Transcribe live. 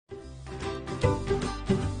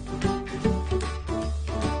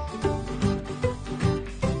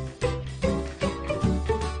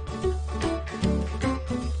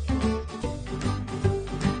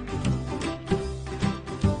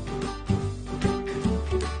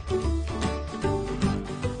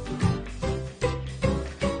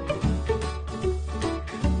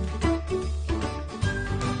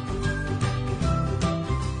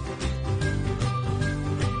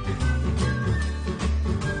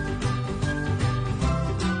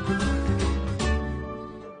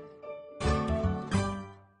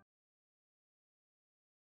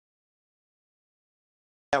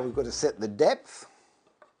Now we've got to set the depth.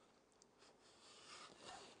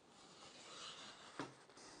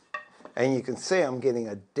 And you can see I'm getting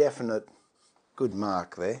a definite good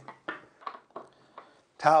mark there.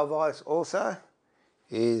 Tail vise also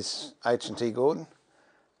is H&T Gordon,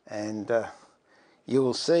 and you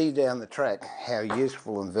will see down the track how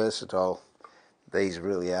useful and versatile these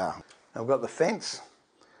really are. I've got the fence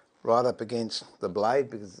right up against the blade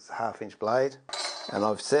because it's a 1/2 inch blade, and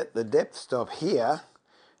I've set the depth stop here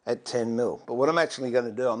at 10 mil. But what I'm actually going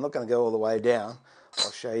to do, I'm not going to go all the way down.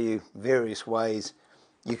 I'll show you various ways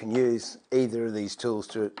you can use either of these tools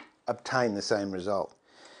to obtain the same result.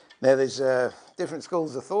 Now there's different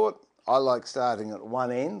schools of thought. I like starting at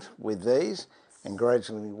one end with these and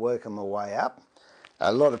gradually working my way up.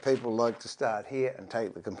 A lot of people like to start here and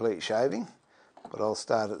take the complete shaving, but I'll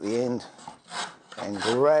start at the end and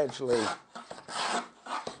gradually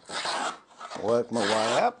work my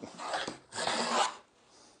way up.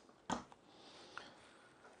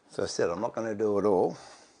 So I said I'm not going to do it all,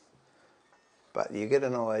 but you get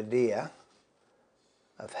an idea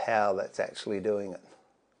of how that's actually doing it.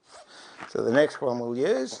 So the next one we'll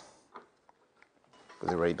use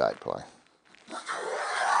is a rebate plane.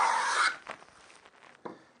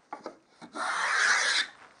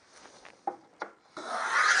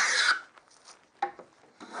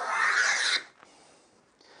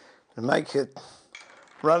 To make it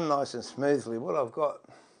run nice and smoothly, what I've got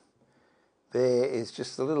there is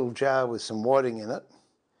just a little jar with some whiting in it,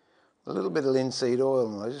 a little bit of linseed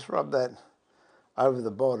oil, and I just rub that over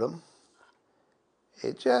the bottom.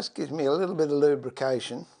 It just gives me a little bit of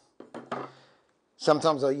lubrication.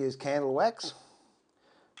 Sometimes I use candle wax,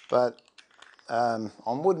 but on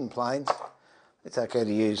wooden planes it's okay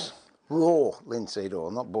to use raw linseed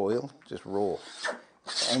oil, not boiled, just raw.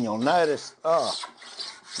 And you'll notice,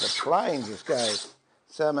 the plane just goes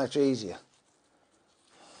so much easier.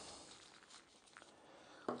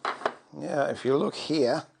 Now if you look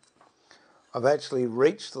here, I've actually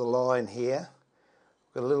reached the line here.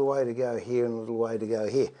 Got a little way to go here and a little way to go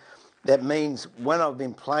here. That means when I've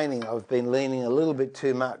been planing, I've been leaning a little bit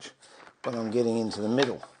too much when I'm getting into the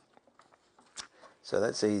middle. So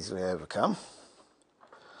that's easily overcome.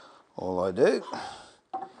 All I do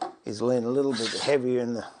is lean a little bit heavier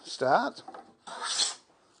in the start.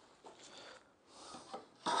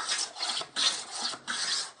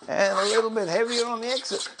 And a little bit heavier on the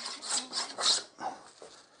exit.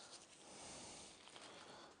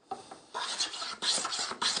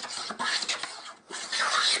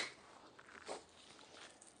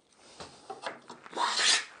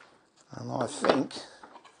 And I think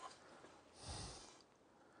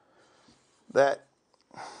that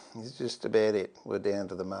is just about it. We're down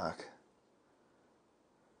to the mark.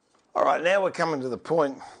 All right, now we're coming to the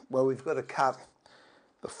point where we've got to cut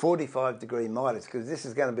the 45-degree miters, because this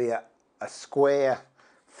is going to be a square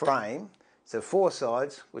frame. So 4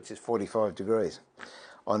 sides, which is 45 degrees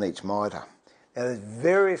on each miter. Now there's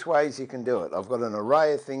various ways you can do it. I've got an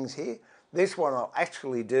array of things here. This one I'll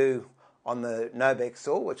actually do on the Nobex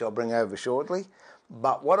saw, which I'll bring over shortly.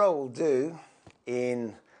 But what I will do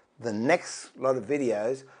in the next lot of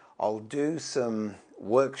videos, I'll do some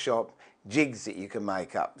workshop jigs that you can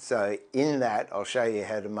make up. So in that, I'll show you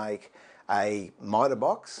how to make a miter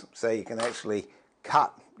box, so you can actually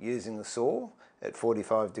cut using the saw at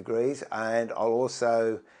 45 degrees, and I'll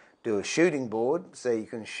also do a shooting board so you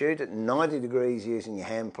can shoot at 90 degrees using your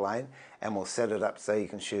hand plane, and we'll set it up so you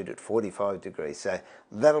can shoot at 45 degrees. So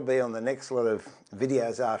that'll be on the next lot of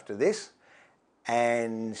videos after this,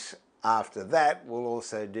 and after that we'll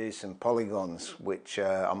also do some polygons, which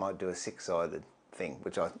I might do a 6-sided thing,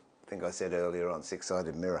 which I think I said earlier on,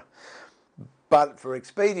 6-sided mirror. But for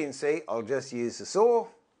expediency I'll just use the saw.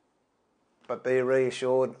 But be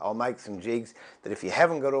reassured, I'll make some jigs that if you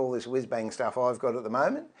haven't got all this whiz-bang stuff I've got at the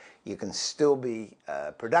moment, you can still be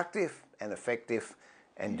productive and effective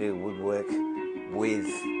and do woodwork with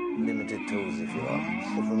limited tools if you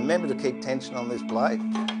like. But remember to keep tension on this blade,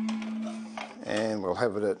 and we'll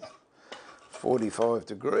have it at 45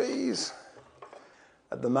 degrees.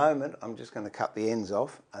 At the moment I'm just going to cut the ends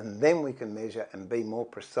off, and then we can measure and be more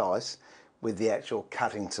precise with the actual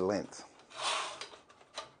cutting to length.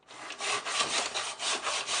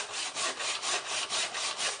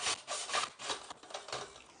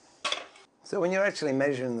 So when you're actually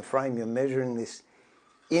measuring the frame, you're measuring this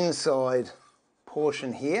inside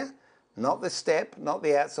portion here, not the step, not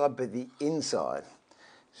the outside, but the inside.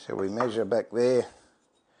 So we measure back there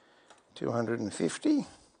 250.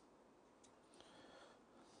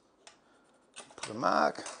 Put a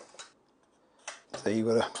mark. So you've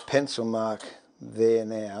got a pencil mark there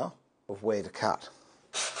now of where to cut.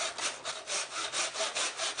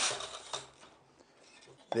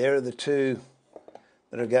 There are the two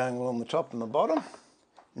that are going along the top and the bottom.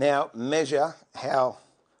 Now measure how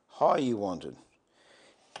high you want it.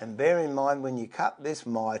 And bear in mind when you cut this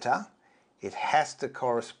mitre, it has to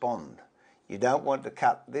correspond. You don't want to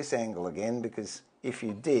cut this angle again, because if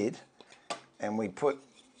you did, and we put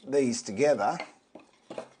these together,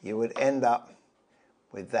 you would end up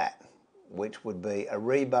with that, which would be a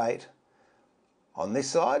rebate on this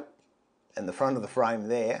side and the front of the frame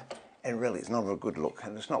there, and really it's not a good look,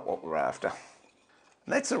 and it's not what we're after.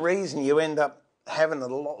 And that's the reason you end up having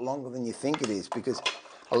it a lot longer than you think it is, because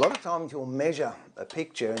a lot of times you'll measure a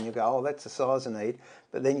picture and you go, oh, that's the size I need,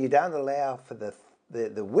 but then you don't allow for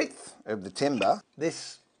the width of the timber,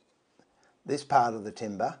 this part of the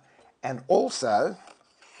timber, and also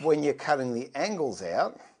when you're cutting the angles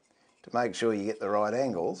out to make sure you get the right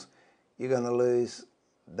angles, you're going to lose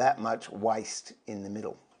that much waste in the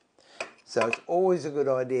middle. So it's always a good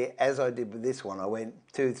idea, as I did with this one, I went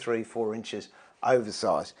 2, 3, 4 inches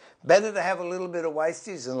oversized. Better to have a little bit of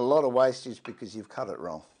wastage than a lot of wastage because you've cut it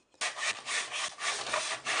wrong.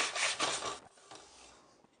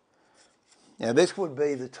 Now this would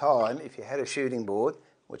be the time, if you had a shooting board,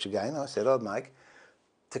 which again I said I'd make,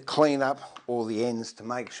 to clean up all the ends to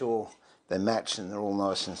make sure they match and they're all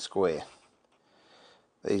nice and square.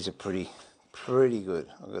 These are pretty good,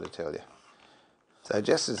 I've got to tell you. So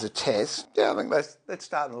just as a test, yeah, I think that's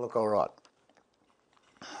starting to look all right.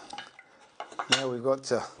 Now we've got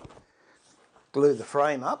to glue the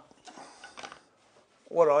frame up.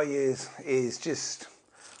 What I use is just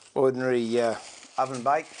ordinary oven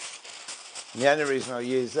bake. And the only reason I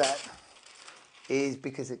use that is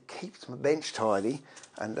because it keeps my bench tidy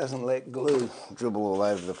and doesn't let glue dribble all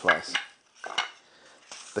over the place.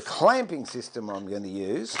 The clamping system I'm going to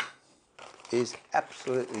use is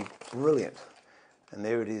absolutely brilliant. And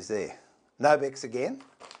there it is there. Nobex again.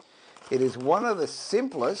 It is one of the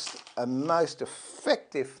simplest and most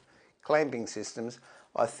effective clamping systems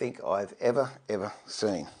I think I've ever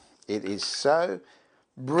seen. It is so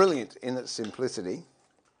brilliant in its simplicity.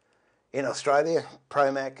 In Australia,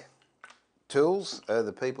 Promac Tools are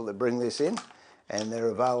the people that bring this in, and they're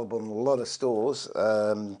available in a lot of stores.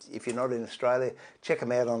 If you're not in Australia, check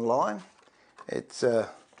them out online. It's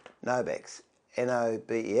Nobex,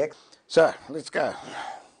 N-O-B-E-X. So let's go.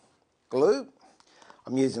 Glue.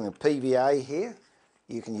 I'm using a PVA here.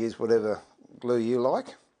 You can use whatever glue you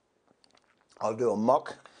like. I'll do a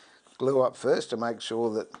mock glue up first to make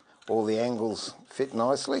sure that all the angles fit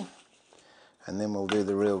nicely, and then we'll do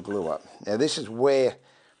the real glue up. Now this is where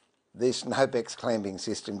this Nobex clamping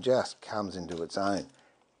system just comes into its own.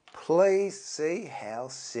 Please see how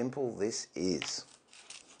simple this is.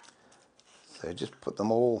 So just put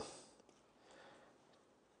them all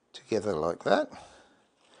together like that,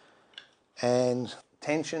 and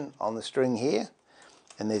tension on the string here,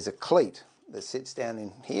 and there's a cleat that sits down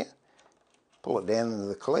in here. Pull it down into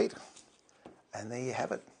the cleat, and there you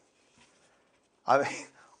have it. I mean,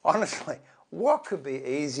 honestly, what could be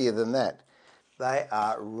easier than that? They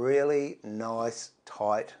are really nice,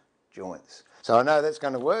 tight joints. So I know that's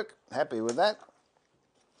going to work. Happy with that.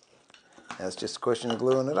 Now it's just a question of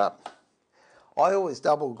gluing it up. I always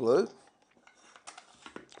double glue,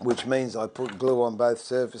 which means I put glue on both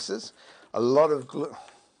surfaces. A lot of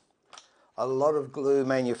glue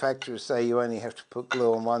manufacturers say you only have to put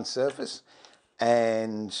glue on one surface,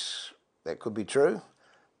 and that could be true,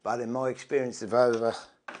 but in my experience of over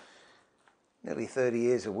nearly 30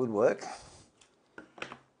 years of woodwork,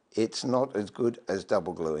 it's not as good as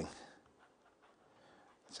double gluing.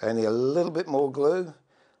 It's only a little bit more glue,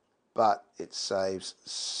 but it saves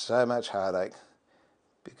so much heartache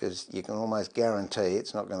because you can almost guarantee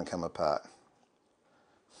it's not going to come apart.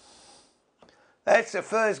 That's the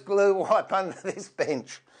first glue wipe under this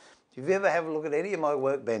bench. If you ever have a look at any of my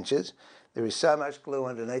workbenches, there is so much glue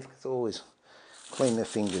underneath. It's always clean the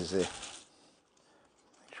fingers there.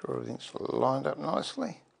 Make sure everything's lined up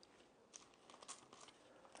nicely.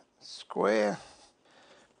 Square.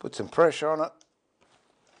 Put some pressure on it.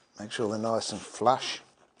 Make sure they're nice and flush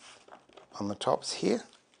on the tops here.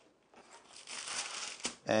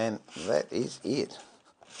 And that is it.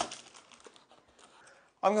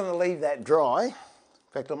 I'm going to leave that dry. In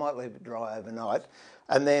fact, I might leave it dry overnight.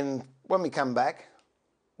 And then when we come back,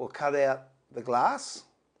 we'll cut out the glass.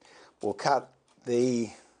 We'll cut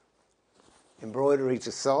the embroidery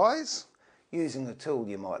to size using a tool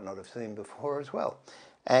you might not have seen before as well.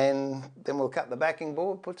 And then we'll cut the backing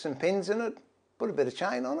board, put some pins in it, put a bit of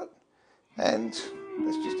chain on it, and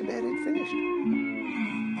that's just about it finished.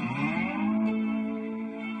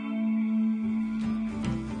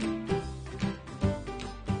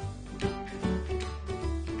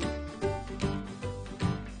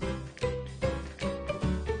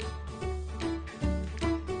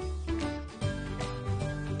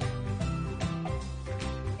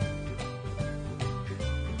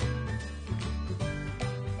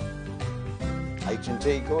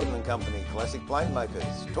 Pt. Gordon and Company, Classic Plane Makers,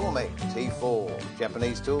 Tormek, T4,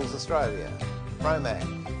 Japanese Tools Australia, Promac,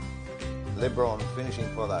 Lebron Finishing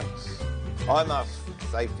Products, IMUF,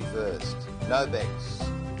 Safety First, Nobex,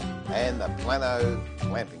 and the Plano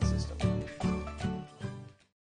Clamping System.